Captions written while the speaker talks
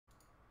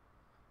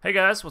Hey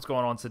guys, what's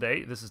going on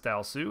today? This is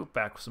Dalsoo,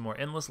 back with some more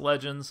Endless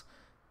Legends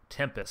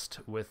Tempest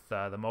with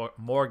the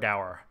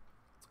Morgawr,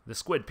 the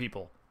squid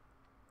people.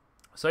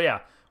 So yeah,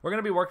 we're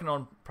going to be working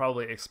on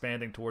probably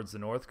expanding towards the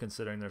north,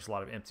 considering there's a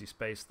lot of empty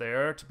space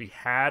there to be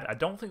had. I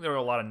don't think there are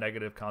a lot of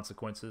negative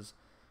consequences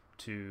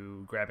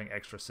to grabbing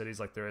extra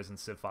cities like there is in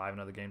Civ 5 and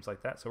other games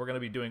like that. So we're going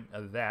to be doing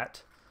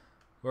that.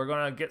 We're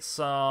going to get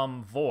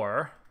some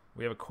Vor.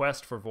 We have a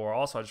quest for Vor.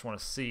 Also, I just want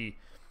to see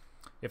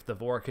if the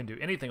Vor can do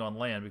anything on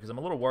land, because I'm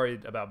a little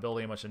worried about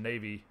building a bunch of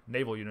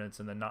naval units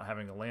and then not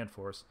having a land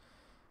force.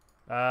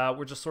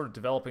 We're just sort of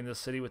developing this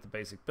city with the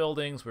basic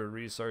buildings. We're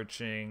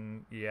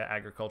researching,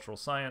 agricultural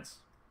science.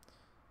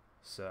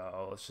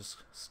 So let's just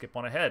skip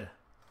on ahead.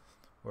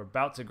 We're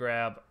about to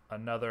grab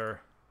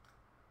another,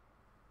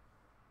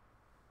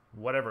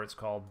 whatever it's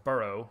called,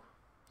 borough,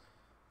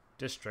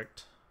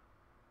 district.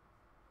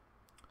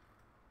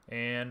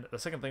 And the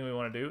second thing we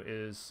want to do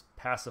is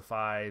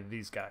pacify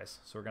these guys.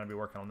 So we're going to be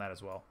working on that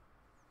as well.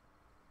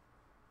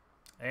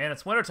 And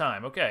it's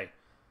wintertime. Okay.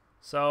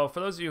 So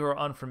for those of you who are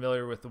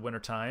unfamiliar with the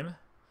wintertime,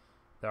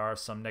 there are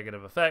some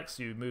negative effects.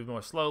 You move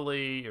more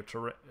slowly.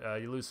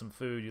 You lose some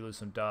food. You lose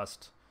some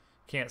dust.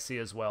 Can't see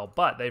as well.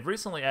 But they've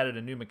recently added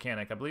a new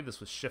mechanic. I believe this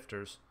was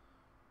shifters.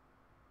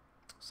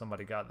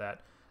 Somebody got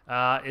that.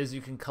 Is you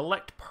can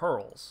collect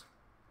pearls.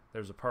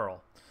 There's a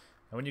pearl.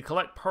 And when you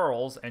collect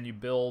pearls and you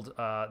build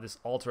this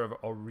altar of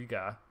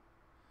Auriga,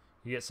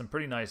 you get some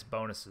pretty nice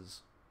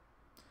bonuses.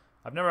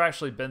 I've never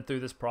actually been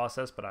through this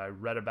process, but I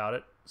read about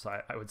it,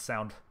 so I would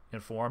sound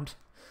informed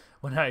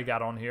when I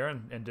got on here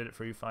and did it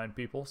for you fine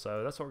people.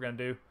 So that's what we're going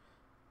to do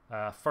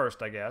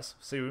first, I guess.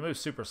 See, we move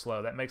super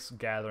slow. That makes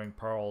gathering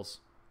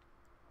pearls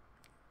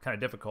kind of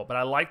difficult, but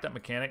I like that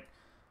mechanic,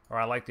 or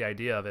I like the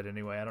idea of it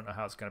anyway. I don't know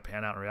how it's going to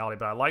pan out in reality,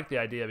 but I like the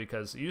idea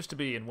because it used to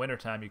be in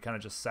wintertime you kind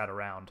of just sat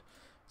around.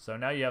 So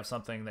now you have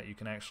something that you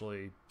can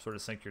actually sort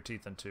of sink your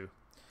teeth into.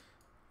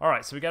 All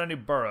right, so we got a new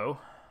borough,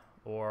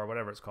 or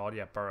whatever it's called.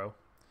 Yeah, borough.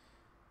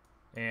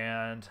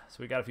 And so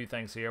we got a few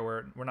things here.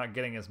 We're not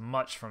getting as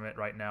much from it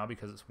right now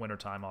because it's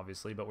wintertime,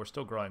 obviously, but we're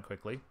still growing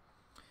quickly.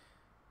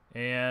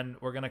 And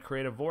we're going to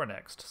create a Vor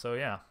next. So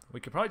yeah, we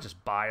could probably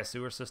just buy a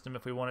sewer system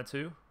if we wanted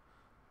to.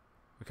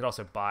 We could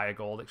also buy a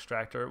gold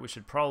extractor. We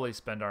should probably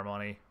spend our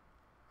money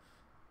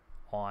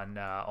on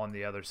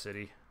the other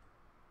city.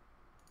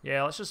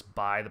 Yeah, let's just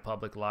buy the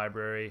public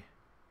library.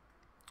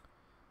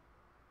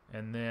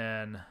 And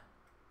then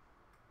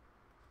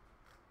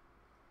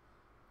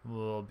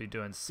we'll be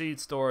doing seed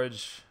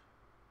storage.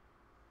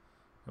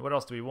 And what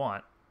else do we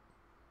want?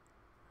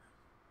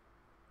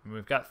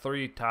 We've got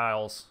 3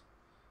 tiles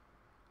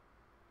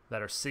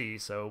that are C,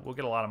 so we'll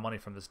get a lot of money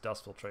from this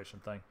dust filtration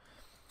thing.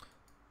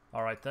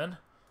 All right, then.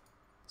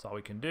 That's all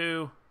we can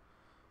do.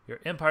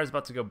 Your empire's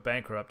about to go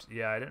bankrupt.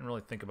 Yeah, I didn't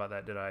really think about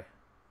that, did I?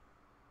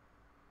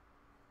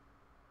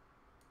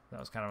 That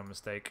was kind of a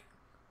mistake.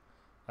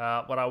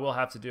 What I will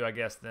have to do, I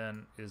guess,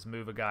 then, is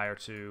move a guy or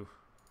two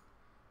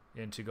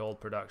into gold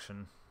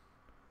production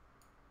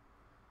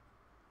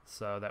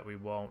so that we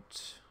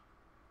won't...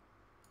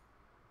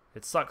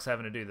 It sucks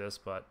having to do this,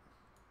 but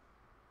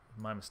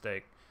my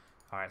mistake.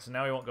 Alright, so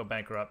now we won't go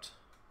bankrupt.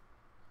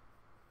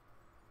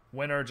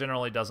 Winter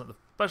generally doesn't,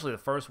 especially the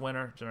first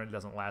winter, generally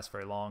doesn't last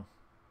very long.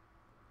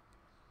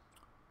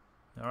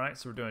 Alright,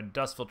 so we're doing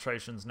dust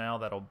filtrations now.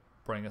 That'll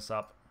bring us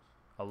up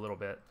a little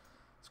bit.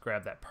 Let's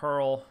grab that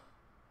pearl.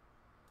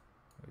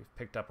 We've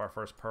picked up our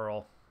first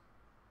pearl.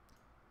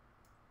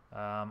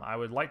 I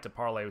would like to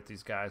parlay with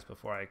these guys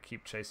before I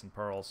keep chasing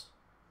pearls.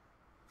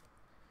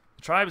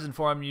 The tribe has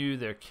informed you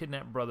their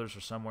kidnapped brothers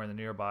are somewhere in the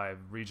nearby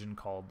region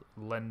called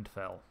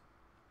Lendfell.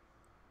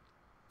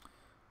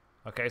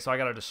 Okay, so I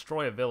gotta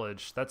destroy a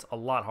village. That's a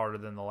lot harder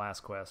than the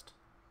last quest.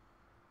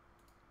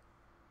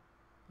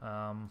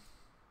 It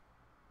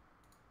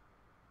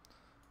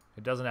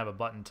doesn't have a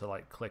button to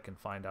like click and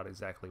find out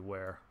exactly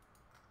where.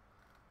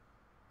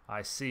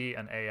 I see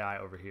an AI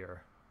over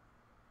here.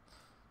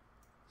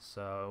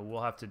 So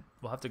we'll have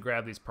to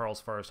grab these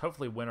pearls first.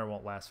 Hopefully winter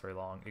won't last very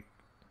long.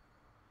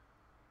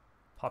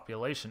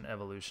 Population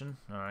evolution.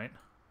 All right.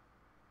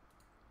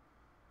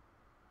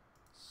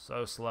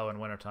 So slow in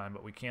wintertime,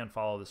 but we can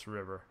follow this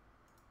river.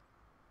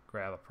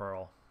 Grab a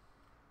pearl.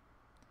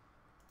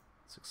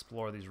 Let's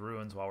explore these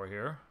ruins while we're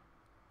here.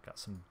 Got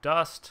some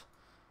dust.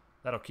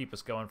 That'll keep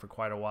us going for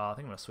quite a while. I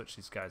think I'm going to switch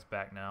these guys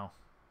back now.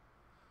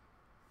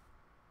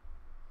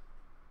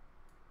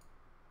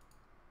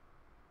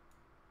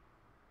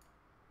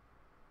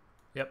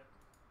 Yep.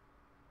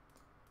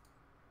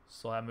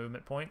 Still have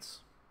movement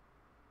points.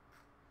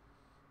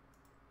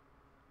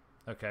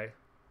 Okay.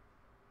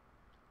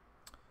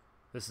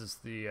 This is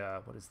the,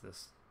 what is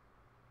this?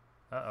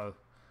 Uh-oh.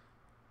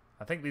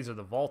 I think these are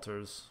the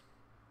vaulters,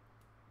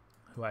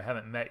 who I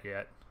haven't met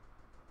yet.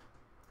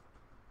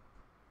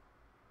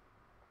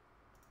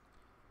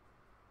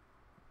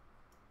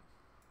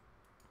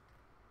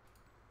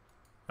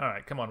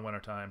 Alright, come on,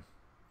 wintertime.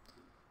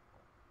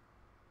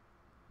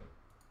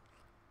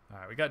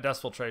 Alright, we got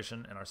dust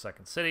filtration in our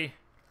second city.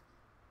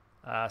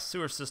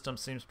 Sewer system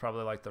seems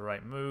probably like the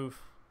right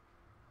move.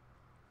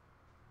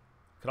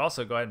 Could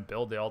also go ahead and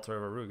build the altar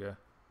of Aruga.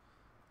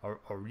 Or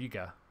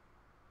Auriga.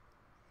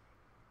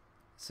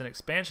 It's an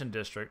expansion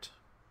district.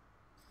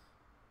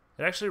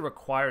 It actually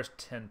requires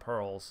 10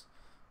 pearls.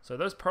 So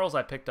those pearls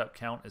I picked up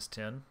count as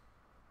 10.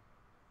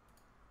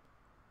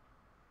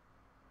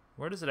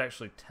 Where does it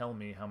actually tell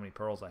me how many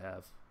pearls I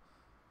have?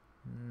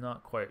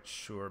 Not quite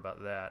sure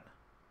about that.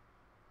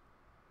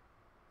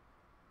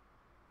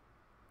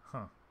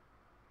 Huh.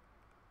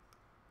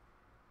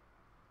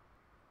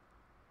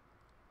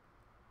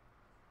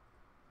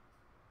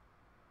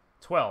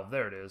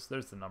 There it is.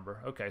 There's the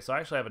number. Okay, so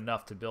I actually have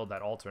enough to build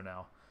that altar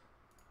now.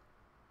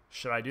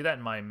 Should I do that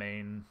in my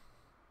main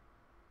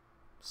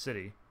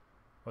city?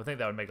 Well, I think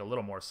that would make a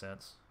little more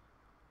sense.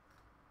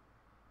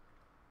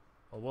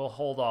 Well, we'll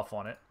hold off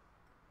on it.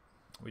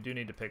 We do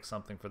need to pick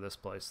something for this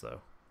place,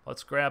 though.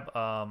 Let's grab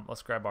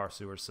our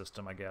sewer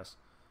system, I guess.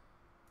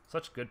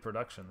 Such good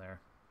production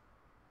there.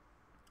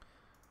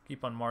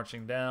 Keep on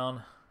marching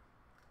down.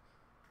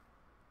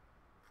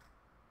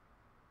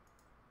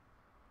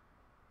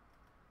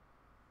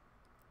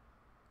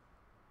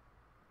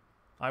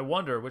 I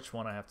wonder which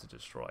one I have to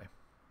destroy.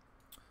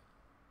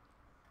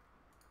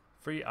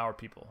 Free our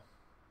people.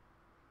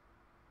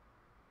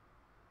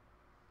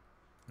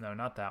 No,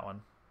 not that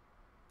one.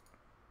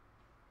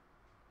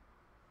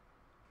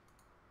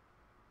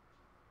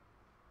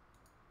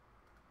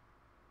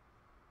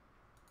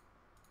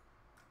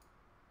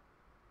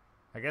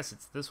 I guess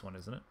it's this one,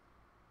 isn't it?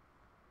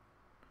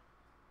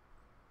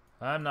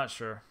 I'm not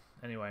sure.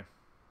 Anyway,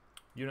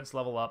 units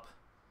level up.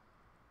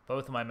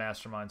 Both of my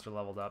masterminds are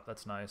leveled up.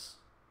 That's nice.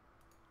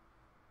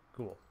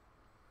 Cool.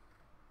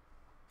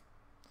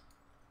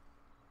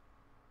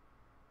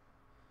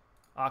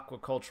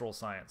 Aquacultural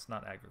science,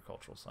 not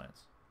agricultural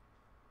science.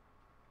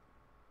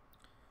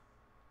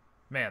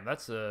 Man,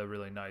 that's a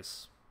really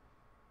nice...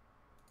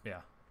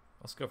 Yeah,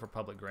 let's go for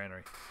public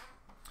granary.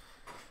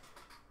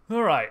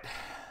 All right,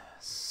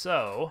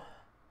 so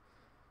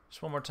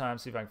just one more time,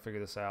 see if I can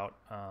figure this out.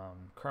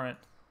 Current.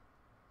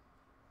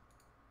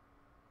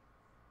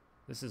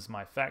 This is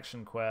my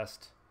faction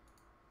quest.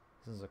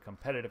 This is a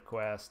competitive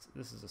quest.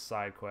 This is a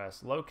side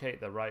quest. Locate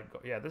the right...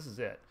 Yeah, this is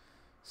it.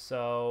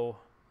 So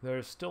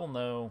there's still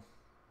no...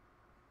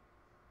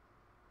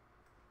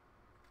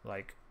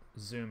 like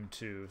zoom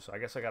to, so I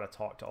guess I gotta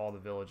talk to all the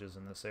villages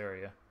in this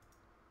area.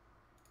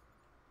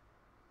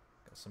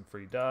 Got some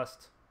free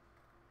dust.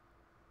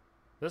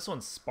 This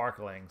one's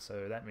sparkling,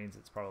 so that means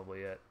it's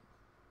probably it.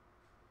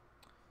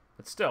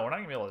 But still, we're not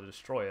gonna be able to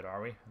destroy it,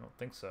 are we? I don't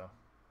think so.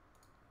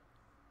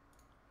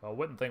 Well, I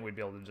wouldn't think we'd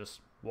be able to just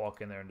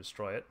walk in there and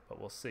destroy it, but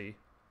we'll see.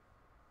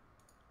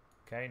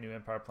 Okay, new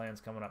empire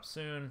plan's coming up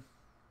soon.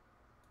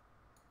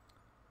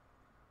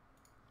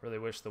 Really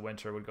wish the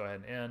winter would go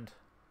ahead and end.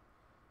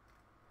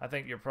 I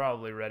think you're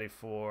probably ready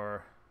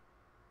for...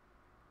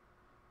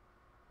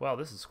 Well,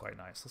 this is quite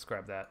nice. Let's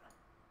grab that.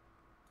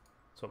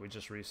 That's what we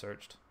just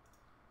researched.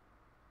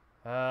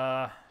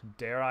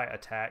 Dare I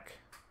attack?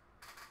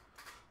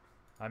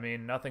 I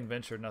mean, nothing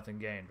ventured, nothing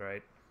gained,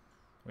 right?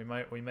 We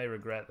may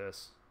regret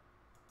this.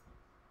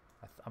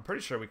 I'm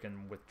pretty sure we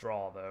can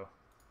withdraw, though.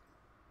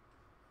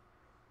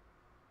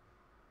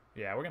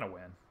 Yeah, we're gonna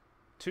win.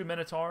 2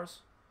 Minotaurs?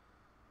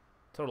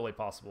 Totally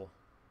possible.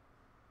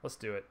 Let's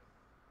do it.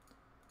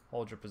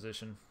 Hold your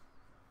position.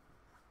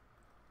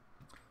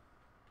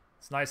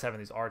 It's nice having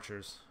these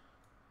archers.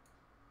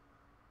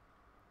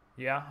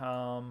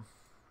 Yeah,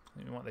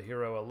 we want the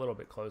hero a little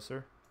bit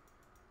closer.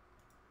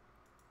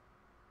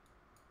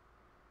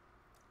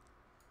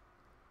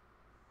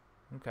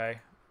 Okay.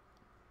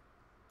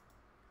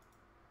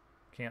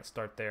 Can't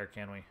start there,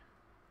 can we?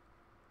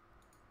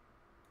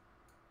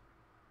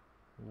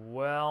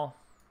 Well,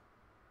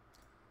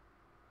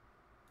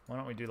 why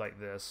don't we do like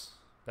this?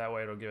 That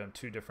way it'll give him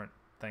 2 different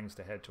things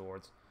to head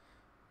towards.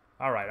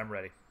 Alright, I'm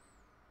ready.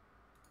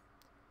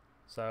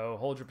 So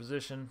hold your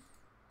position.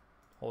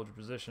 Hold your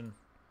position.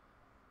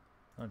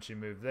 Don't you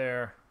move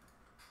there.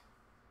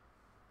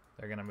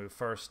 They're gonna move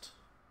first.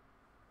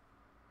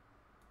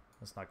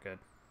 That's not good.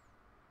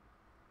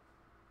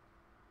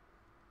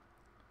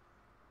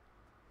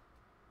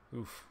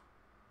 Oof.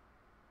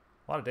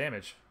 A lot of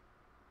damage.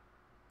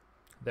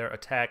 Their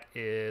attack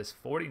is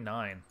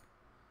 49.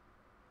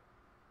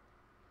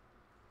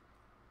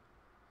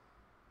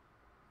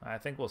 I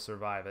think we'll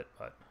survive it,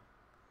 but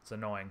it's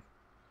annoying.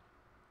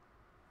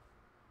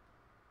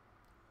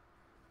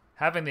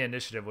 Having the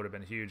initiative would have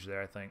been huge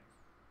there, I think.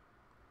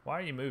 Why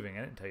are you moving?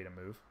 I didn't tell you to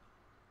move.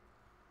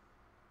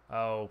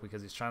 Oh,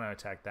 because he's trying to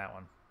attack that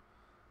one.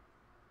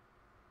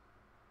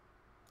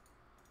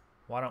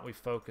 Why don't we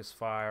focus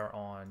fire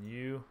on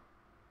you?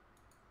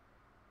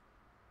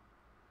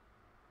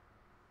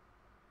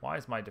 Why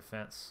is my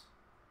defense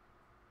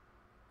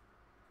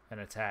and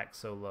attack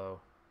so low?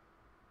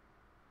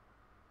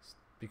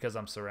 Because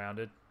I'm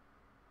surrounded.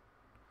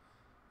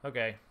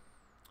 Okay,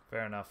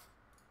 fair enough.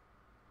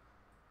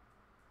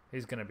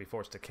 He's going to be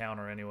forced to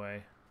counter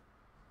anyway.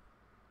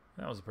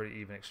 That was a pretty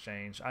even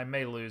exchange. I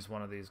may lose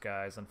one of these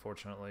guys,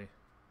 unfortunately.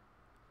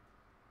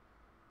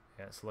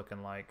 Yeah, it's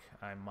looking like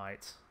I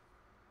might.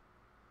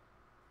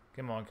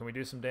 Come on, can we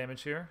do some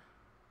damage here?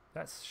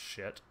 That's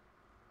shit.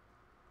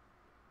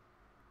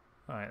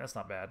 Alright, that's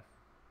not bad.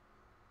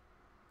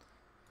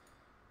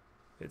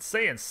 It's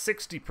saying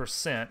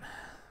 60%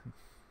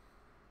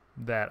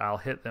 that I'll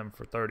hit them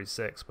for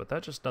 36, but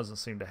that just doesn't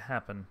seem to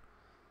happen.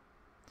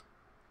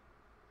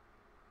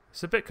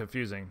 It's a bit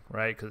confusing,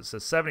 right? Because it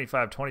says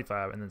 75,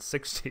 25, and then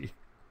 60.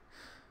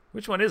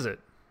 Which one is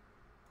it?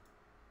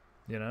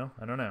 You know,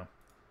 I don't know.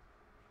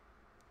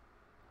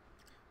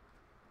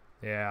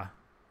 Yeah,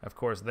 of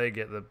course they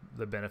get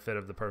the benefit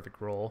of the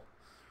perfect roll.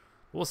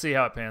 We'll see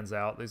how it pans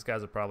out. These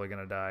guys are probably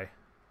going to die.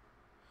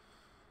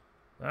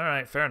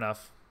 Alright, fair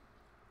enough.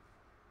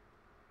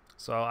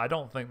 So I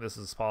don't think this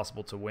is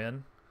possible to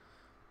win.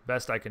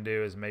 Best I can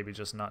do is maybe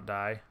just not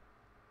die.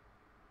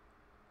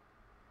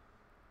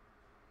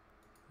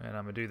 And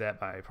I'm going to do that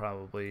by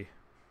probably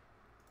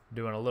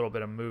doing a little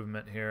bit of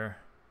movement here.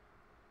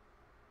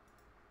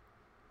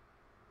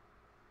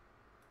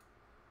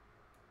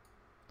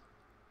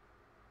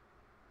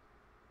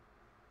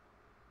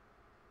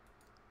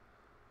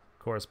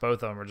 Of course,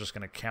 both of them are just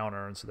going to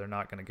counter, and so they're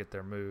not going to get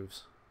their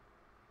moves.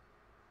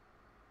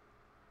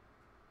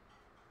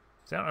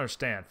 See, I don't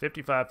understand.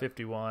 55,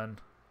 51.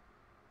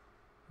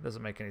 It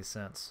doesn't make any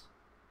sense.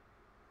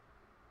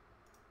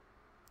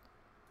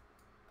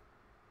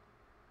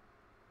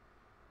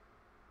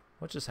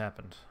 What just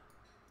happened?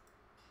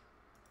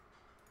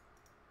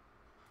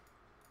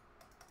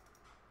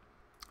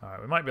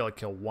 Alright, we might be able to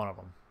kill one of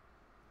them.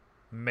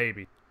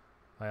 Maybe.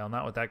 Well,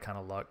 not with that kind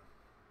of luck.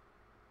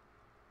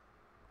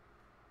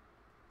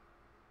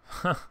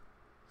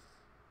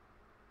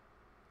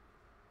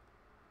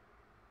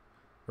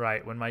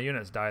 Right, when my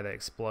units die, they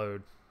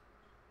explode.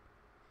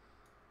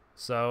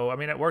 So, I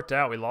mean, it worked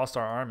out. We lost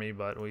our army,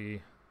 but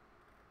we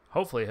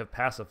hopefully have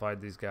pacified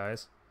these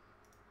guys.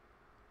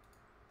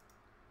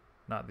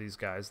 Not these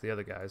guys, the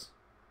other guys.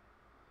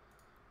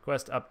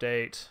 Quest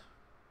update.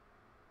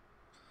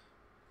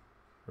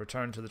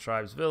 Return to the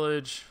tribe's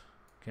village.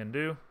 Can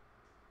do.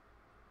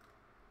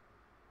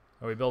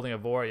 Are we building a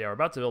vor? Yeah, we're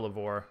about to build a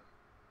vor.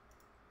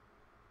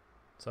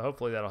 So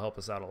hopefully that'll help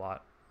us out a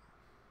lot.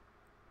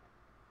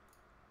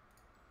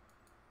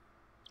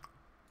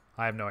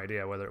 I have no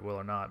idea whether it will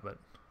or not, but...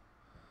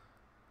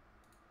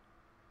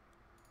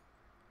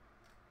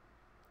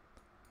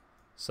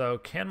 So,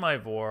 can my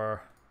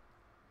vor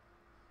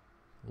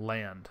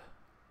land?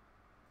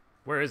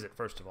 Where is it,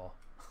 first of all?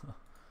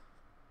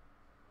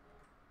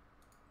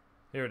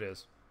 Here it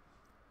is.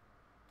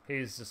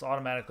 He's just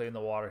automatically in the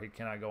water. He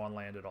cannot go on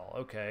land at all.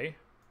 Okay.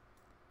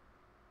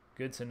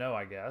 Good to know,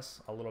 I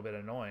guess. A little bit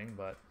annoying,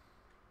 but...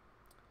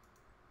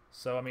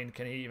 So, I mean,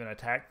 can he even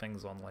attack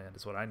things on land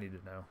is what I need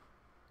to know.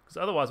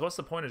 Because otherwise, what's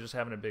the point of just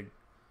having a big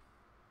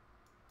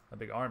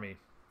army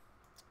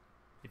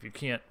if you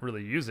can't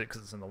really use it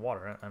because it's in the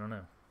water? I don't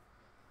know.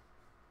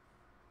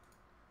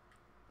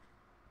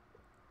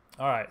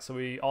 Alright, so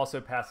we also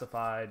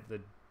pacified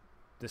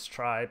this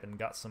tribe and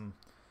got some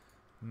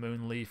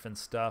moon leaf and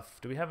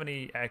stuff. Do we have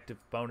any active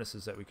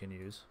bonuses that we can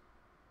use?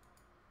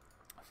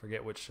 I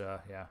forget which,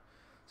 yeah.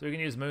 So we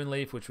can use moon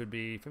leaf, which would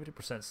be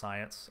 50%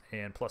 science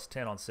and plus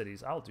 10 on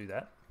cities. I'll do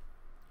that.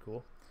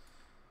 Cool.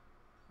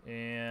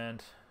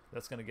 And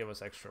that's going to give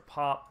us extra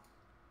pop.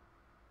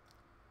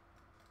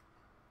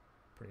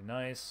 Pretty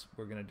nice.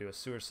 We're going to do a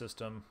sewer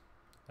system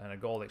and a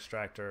gold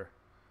extractor.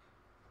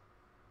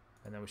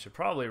 And then we should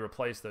probably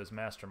replace those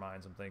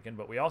masterminds, I'm thinking.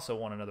 But we also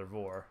want another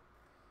vor.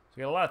 So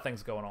we got a lot of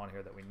things going on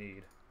here that we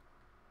need.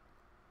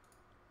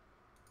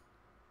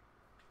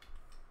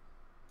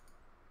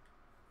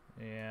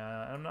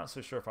 Yeah, I'm not so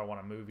sure if I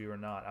want to move you or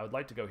not. I would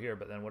like to go here,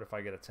 but then what if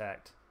I get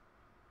attacked?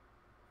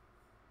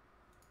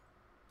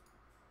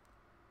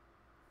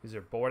 These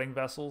are boarding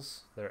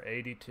vessels. They're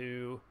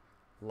 82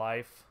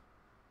 life,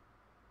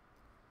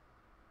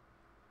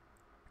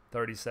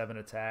 37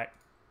 attack.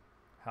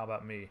 How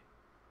about me?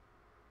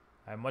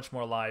 I have much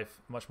more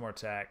life, much more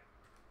attack.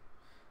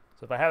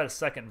 So if I had a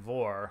second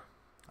vor,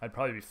 I'd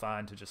probably be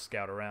fine to just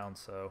scout around.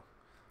 So,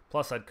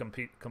 plus I'd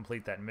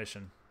complete that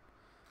mission.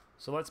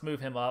 So let's move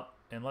him up,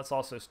 and let's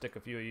also stick a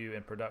few of you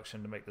in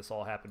production to make this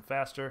all happen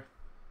faster.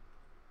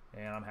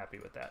 And I'm happy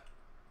with that.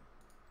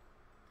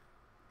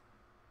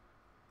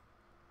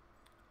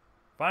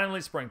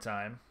 Finally,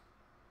 springtime.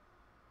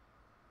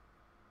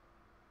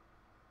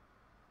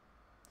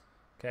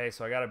 Okay,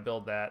 so I got to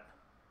build that.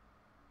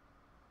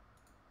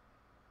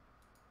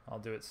 I'll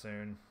do it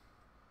soon.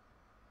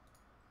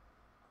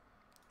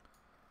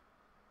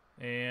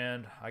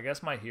 And I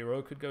guess my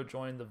hero could go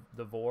join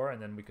the vor,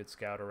 and then we could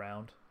scout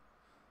around.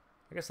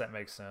 I guess that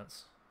makes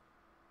sense.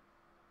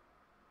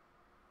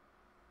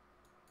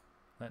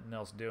 Nothing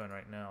else doing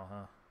right now,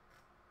 huh?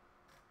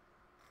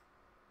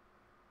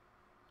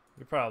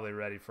 You're probably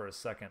ready for a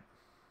second.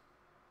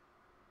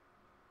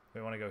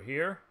 We want to go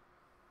here?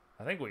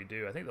 I think we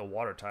do. I think the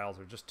water tiles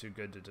are just too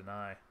good to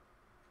deny.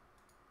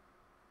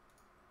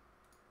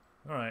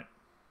 Alright.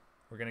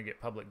 We're going to get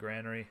public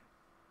granary.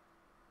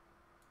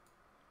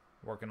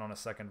 Working on a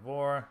second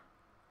vor.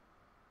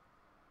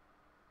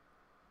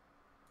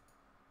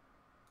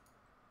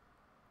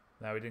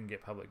 No, we didn't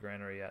get public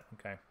granary yet.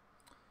 Okay.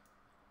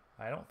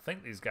 I don't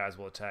think these guys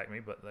will attack me,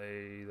 but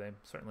they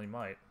certainly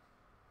might.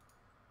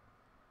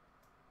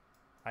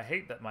 I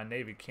hate that my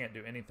navy can't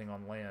do anything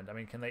on land. I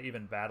mean, can they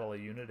even battle a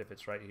unit if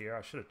it's right here?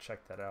 I should have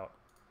checked that out.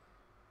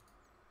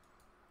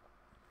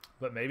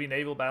 But maybe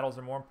naval battles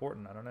are more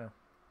important. I don't know.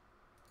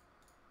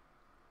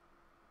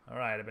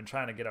 Alright, I've been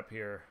trying to get up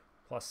here.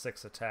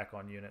 +6 attack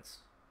on units.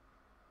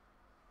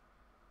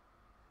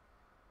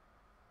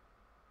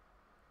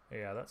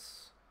 Yeah,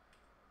 that's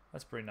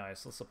pretty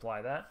nice. Let's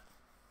apply that.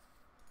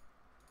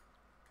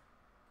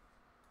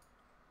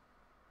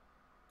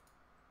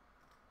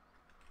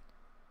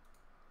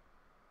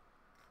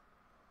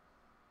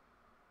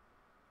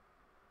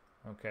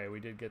 Okay, we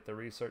did get the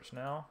research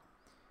now.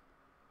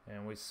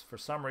 And we, for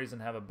some reason,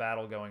 have a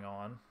battle going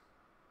on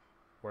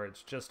where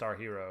it's just our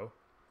hero.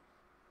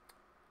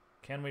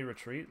 Can we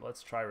retreat?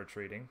 Let's try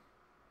retreating.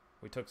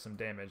 We took some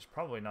damage.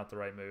 Probably not the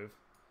right move.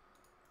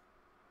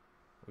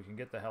 We can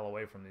get the hell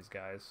away from these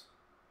guys.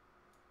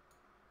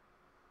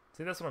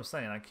 See, that's what I'm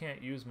saying. I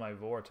can't use my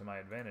Vor to my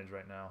advantage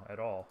right now at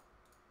all.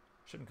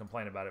 Shouldn't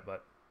complain about it,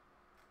 but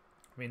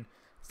I mean,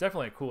 it's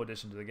definitely a cool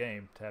addition to the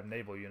game to have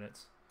naval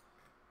units.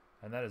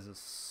 And that is a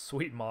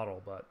sweet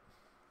model, but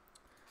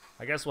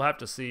I guess we'll have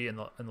to see in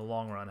the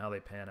long run how they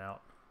pan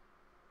out.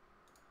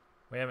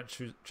 We haven't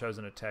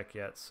chosen a tech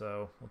yet,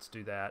 so let's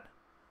do that.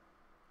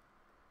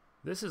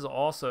 This is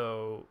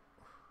also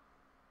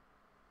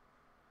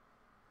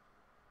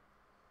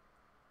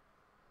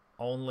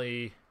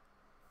only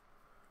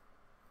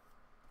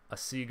a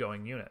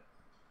seagoing unit,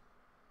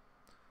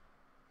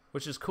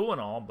 which is cool and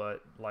all,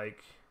 but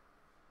like,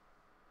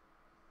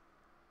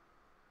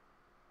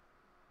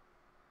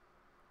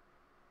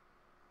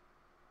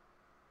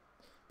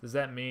 does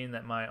that mean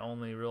that my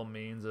only real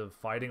means of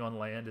fighting on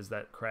land is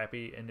that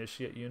crappy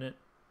initiate unit?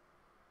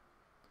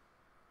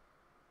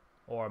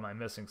 Or am I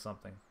missing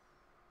something?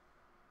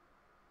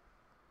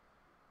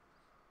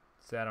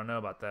 See, I don't know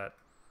about that.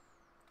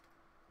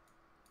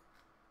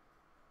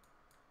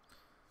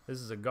 This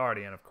is a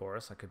guardian, of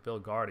course. I could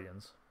build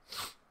guardians,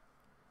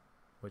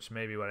 which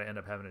may be what I end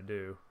up having to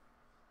do.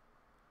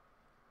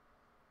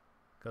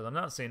 Because I'm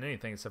not seeing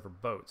anything except for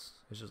boats.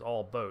 It's just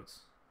all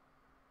boats.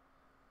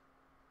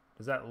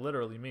 Does that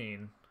literally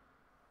mean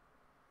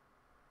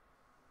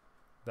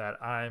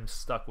that I'm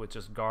stuck with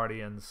just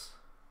guardians?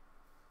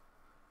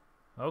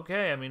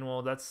 Okay, I mean,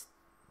 well, that's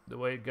the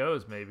way it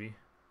goes, maybe.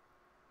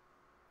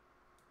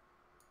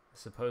 I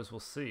suppose we'll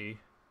see.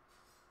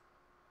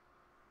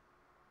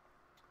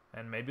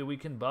 And maybe we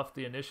can buff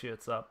the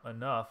initiates up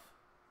enough.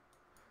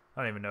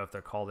 I don't even know if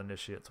they're called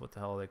initiates. What the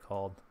hell are they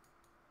called?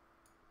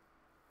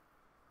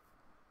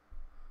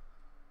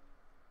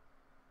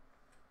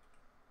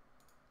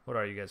 What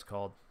are you guys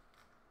called?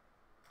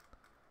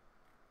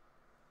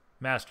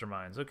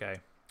 Masterminds,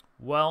 okay.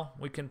 Well,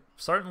 we can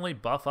certainly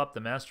buff up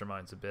the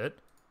masterminds a bit.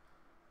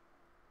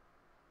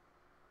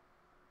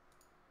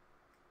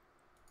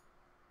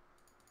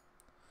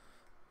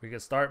 We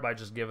could start by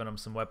just giving them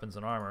some weapons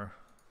and armor.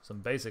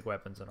 Some basic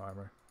weapons and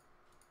armor.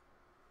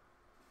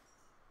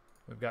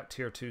 We've got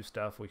tier 2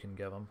 stuff we can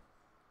give them.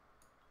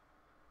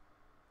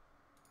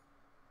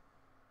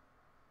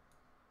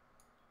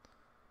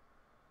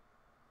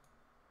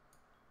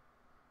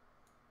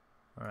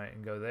 Alright,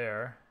 and go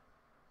there.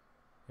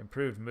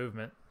 Improved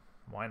movement.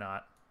 Why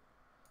not?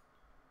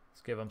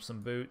 Let's give them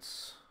some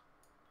boots.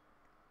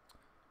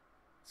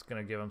 It's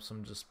going to give them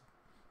some just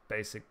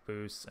basic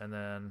boosts. And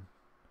then,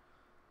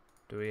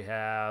 do we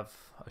have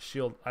a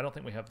shield? I don't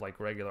think we have like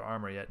regular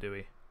armor yet, do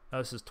we? Oh,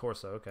 this is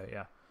torso. Okay,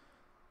 yeah.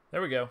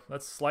 There we go.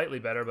 That's slightly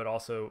better, but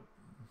also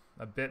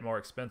a bit more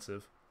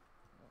expensive.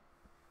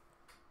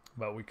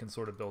 But we can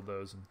sort of build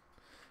those. And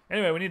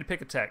anyway, we need to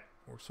pick a tech.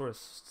 We're sort of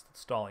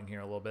stalling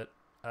here a little bit.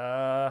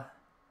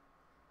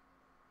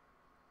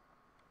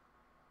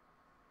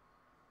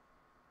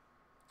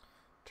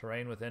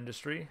 Terrain with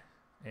industry,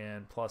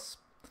 and plus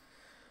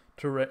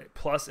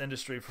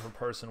industry for a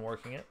person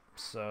working it.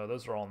 So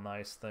those are all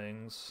nice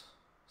things.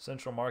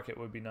 Central market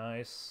would be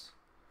nice.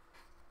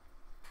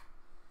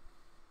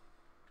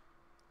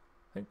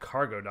 I think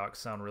cargo docks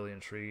sound really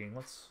intriguing.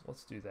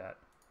 Let's do that.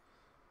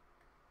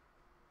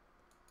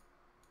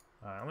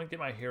 Alright, I'm gonna get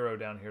my hero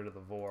down here to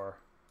the Vor.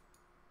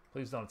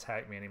 Please don't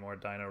attack me anymore,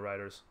 Dino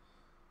Riders.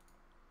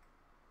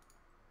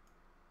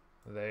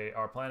 They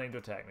are planning to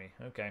attack me.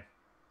 Okay.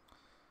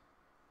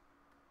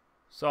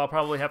 So I'll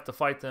probably have to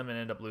fight them and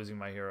end up losing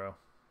my hero.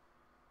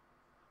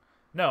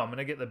 No, I'm going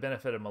to get the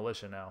benefit of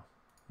militia now.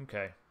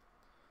 Okay.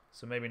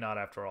 So maybe not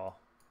after all.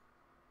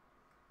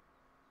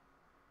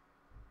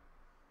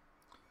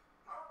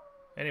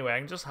 Anyway, I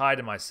can just hide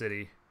in my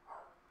city.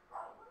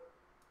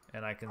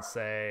 And I can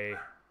say,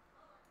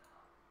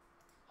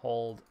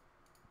 hold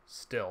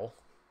still.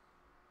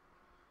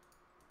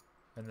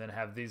 And then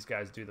have these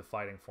guys do the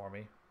fighting for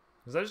me.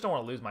 Because I just don't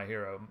want to lose my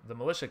hero. The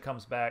militia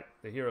comes back.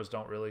 The heroes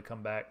don't really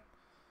come back.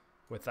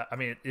 With that, I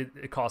mean,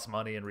 it costs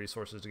money and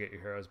resources to get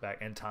your heroes back,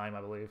 and time,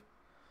 I believe.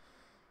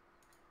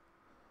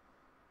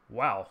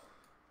 Wow.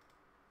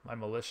 My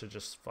militia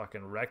just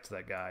fucking wrecked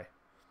that guy.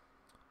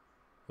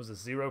 was a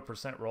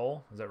 0%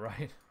 roll. Is that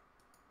right?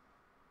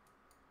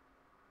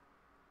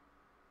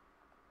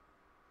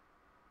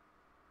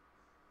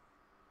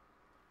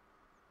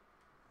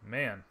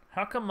 Man,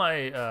 how come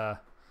my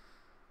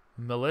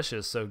militia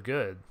is so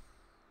good?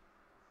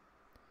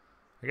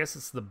 I guess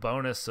it's the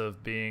bonus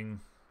of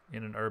being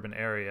in an urban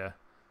area.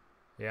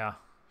 Yeah,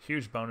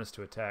 huge bonus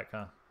to attack,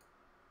 huh?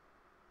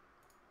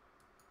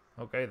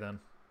 Okay, then.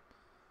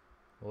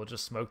 We'll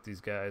just smoke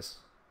these guys.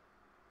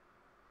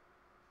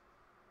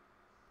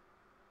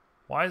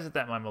 Why is it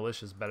that my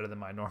militia is better than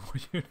my normal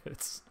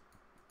units?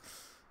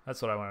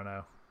 That's what I want to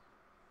know.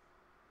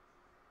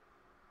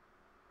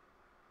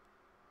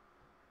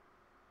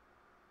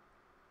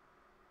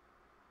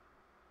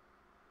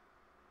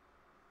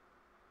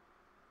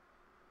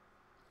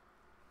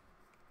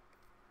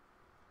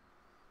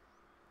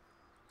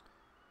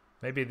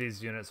 Maybe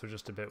these units are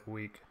just a bit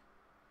weak.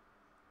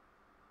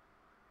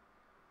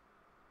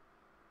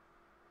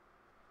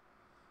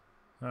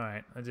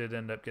 Alright, I did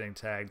end up getting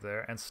tagged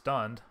there. And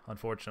stunned,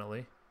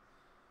 unfortunately.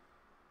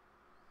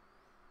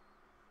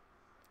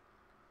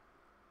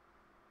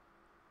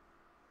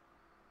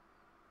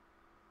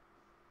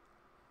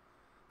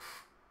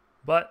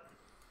 But,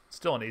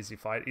 still an easy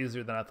fight.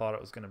 Easier than I thought it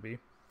was going to be.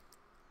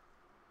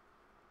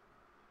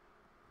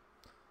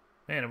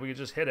 Man, if we could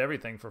just hit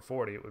everything for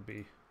 40, it would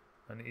be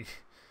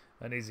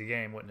an easy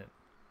game, wouldn't it?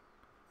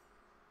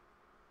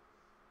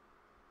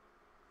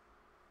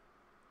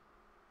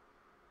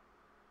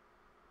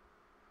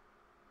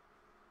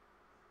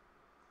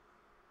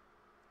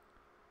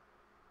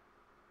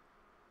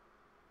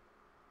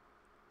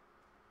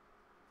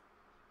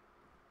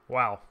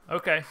 Wow.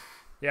 Okay.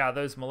 Yeah,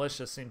 those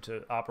militias seem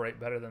to operate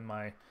better than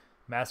my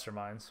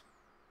masterminds.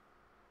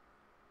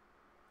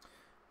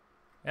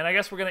 And I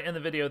guess we're going to end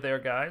the video there,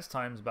 guys.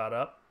 Time's about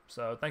up.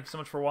 So thank you so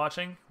much for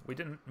watching. We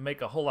didn't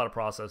make a whole lot of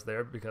progress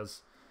there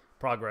because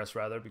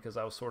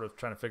I was sort of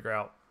trying to figure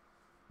out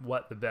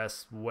what the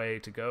best way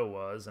to go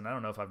was. And I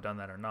don't know if I've done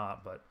that or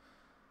not. But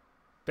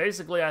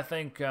basically, I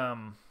think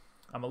I'm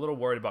a little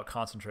worried about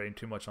concentrating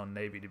too much on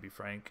Navy, to be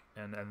frank,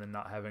 and then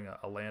not having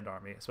a land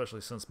army, especially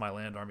since my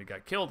land army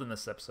got killed in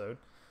this episode.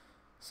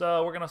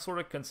 So we're going to sort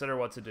of consider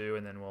what to do,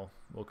 and then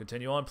we'll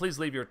continue on. Please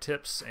leave your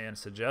tips and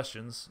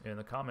suggestions in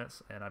the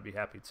comments, and I'd be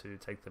happy to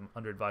take them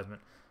under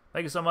advisement.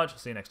 Thank you so much.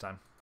 See you next time.